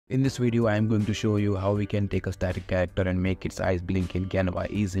In this video, I am going to show you how we can take a static character and make its eyes blink in Canva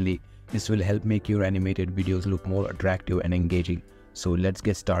easily. This will help make your animated videos look more attractive and engaging. So let's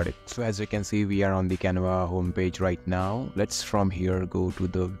get started. So as you can see, we are on the Canva homepage right now. Let's from here go to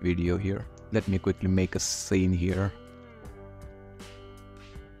the video here. Let me quickly make a scene here.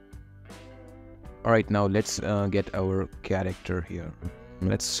 Alright, now let's get our character here.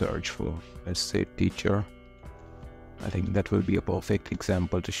 Let's search for, let's say, teacher. I think that will be a perfect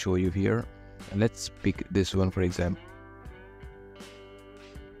example to show you here. Let's pick this one for example.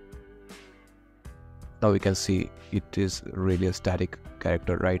 Now we can see it is really a static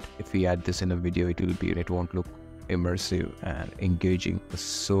character, right? If we add this in a video, it won't look immersive and engaging.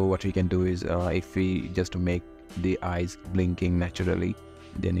 So what we can do is if we just make the eyes blinking naturally,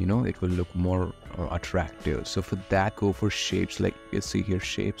 then it will look more attractive. So for that, go for shapes. Like you see here,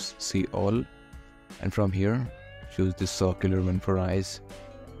 shapes, see all, and from here choose the circular one for eyes.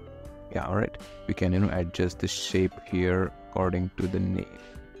 Yeah, all right, we can adjust the shape here according to the name.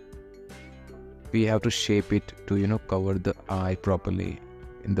 We have to shape it to cover the eye properly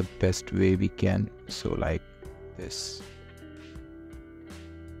in the best way we can. So like this.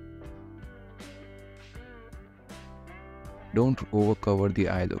 Don't over cover the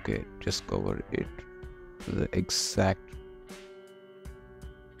eyes, okay? Just cover it to the exact.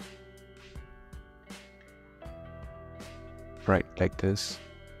 Right, like this.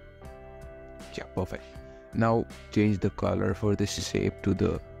 Yeah, perfect. Now change the color for this shape to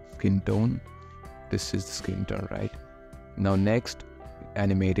the skin tone. This is the skin tone, right? Now next,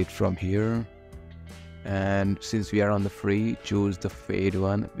 animate it from here. And since we are on the free, choose the fade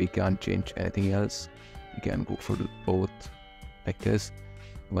one. We can't change anything else. You can go for both like this.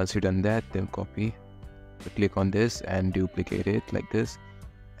 Once you've done that, then copy. Click on this and duplicate it like this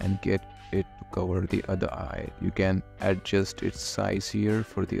and get it to cover the other eye. You can adjust its size here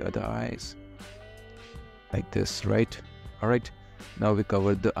for the other eyes like this, right? All right, now we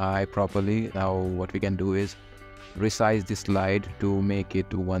covered the eye properly. Now what we can do is resize the slide to make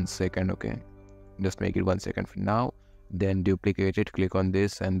it 1 second. Okay, just make it 1 second for now, then duplicate it, click on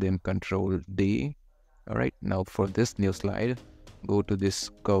this and then Control D. All right, now for this new slide, go to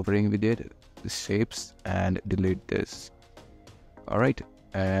this covering we did, the shapes, and delete this. All right,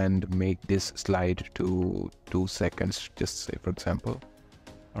 and make this slide to 2 seconds, just say for example.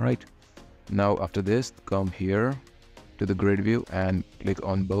 All right, now after this, come here to the grid view and click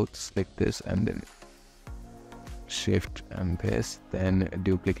on both, select this and then shift and paste, then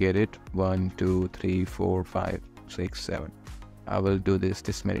duplicate it 1 2 3 4 5 6 7. I will do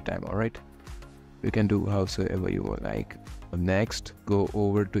this many times. All right, you can do howsoever you like. Next, go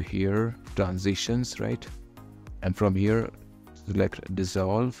over to here, transitions, right? And from here select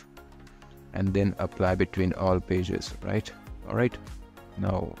dissolve and then apply between all pages, right? All right,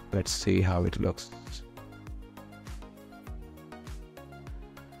 now let's see how it looks.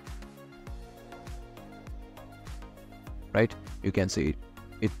 Right, you can see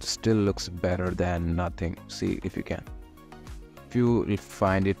it still looks better than nothing. See if you can. If you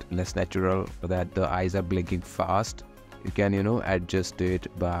find it less natural, that the eyes are blinking fast, you can adjust it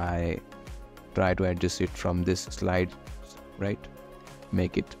by try to adjust it from this slide, right?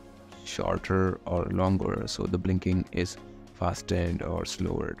 Make it shorter or longer so the blinking is fastened or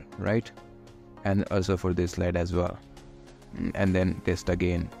slower, right? And also for this slide as well. And then test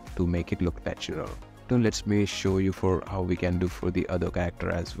again to make it look natural. So let me show you for how we can do for the other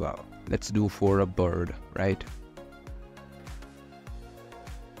character as well. Let's do for a bird, right?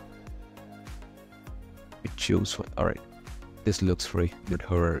 We choose one. All right, this looks free, but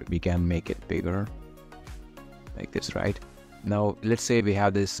her we can make it bigger like this, right? Now let's say we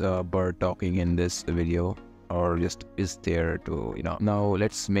have this bird talking in this video, or just is there to now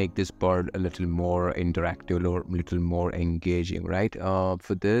let's make this bird a little more interactive or a little more engaging, right?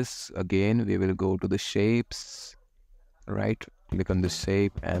 For this, again, we will go to the shapes, right? Click on the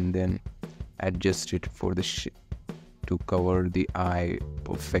shape and then adjust it for the shape to cover the eye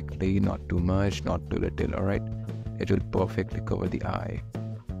perfectly, not too much, not too little. All right, it will perfectly cover the eye.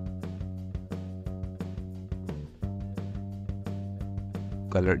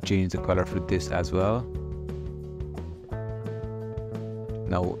 Color, change the color for this as well.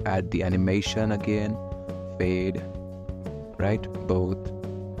 Now add the animation again, fade, right? Both.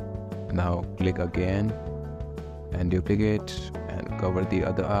 Now click again and duplicate and cover the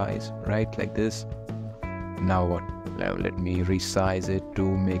other eyes, right? Like this. Now what? Now let me resize it to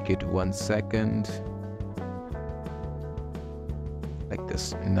make it 1 second. Like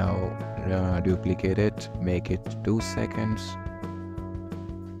this. Now duplicate it, make it 2 seconds.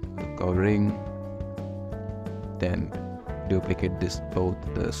 Covering, then duplicate this both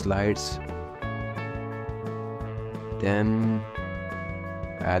the slides, then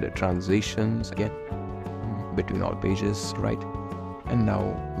add transitions again between all pages, right? And now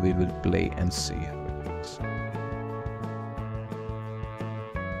we will play and see how it works.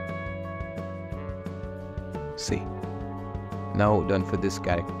 See, now done for this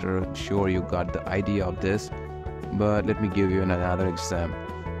character. Sure, you got the idea of this, but let me give you another example.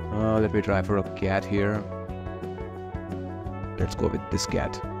 Let me try for a cat here. Let's go with this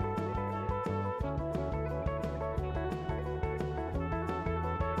cat.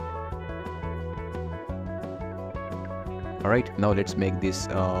 Alright, now let's make this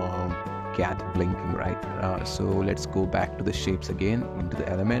cat blinking, right? So let's go back to the shapes again, into the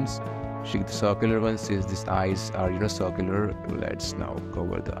elements. Shift the circular one. Since these eyes are circular, let's now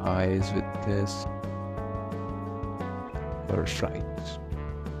cover the eyes with this. Right.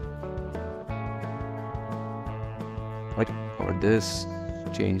 Right, cover this,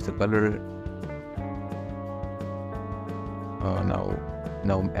 change the color.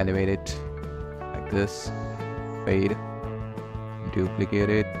 Now animate it like this, fade, duplicate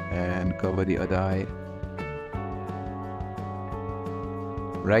it, and cover the other eye.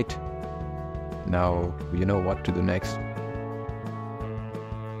 Right, now you know what to do next.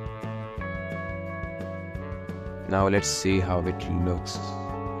 Now let's see how it looks.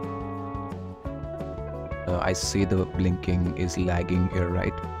 I see the blinking is lagging here,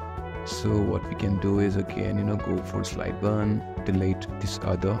 right? So what we can do is again, go for slide 1, delete this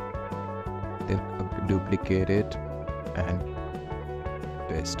other, then duplicate it and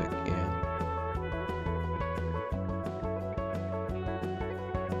paste again.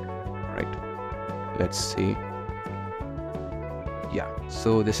 Right, let's see. Yeah,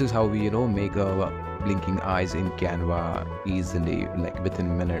 so this is how we make a blinking eyes in Canva easily, like within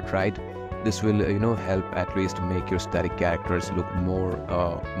a minute, right? This will help at least to make your static characters look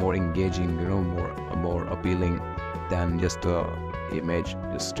more engaging, more appealing than just a image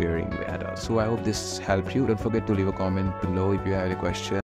just staring at us. So I hope this helped you. Don't forget to leave a comment below if you have any questions.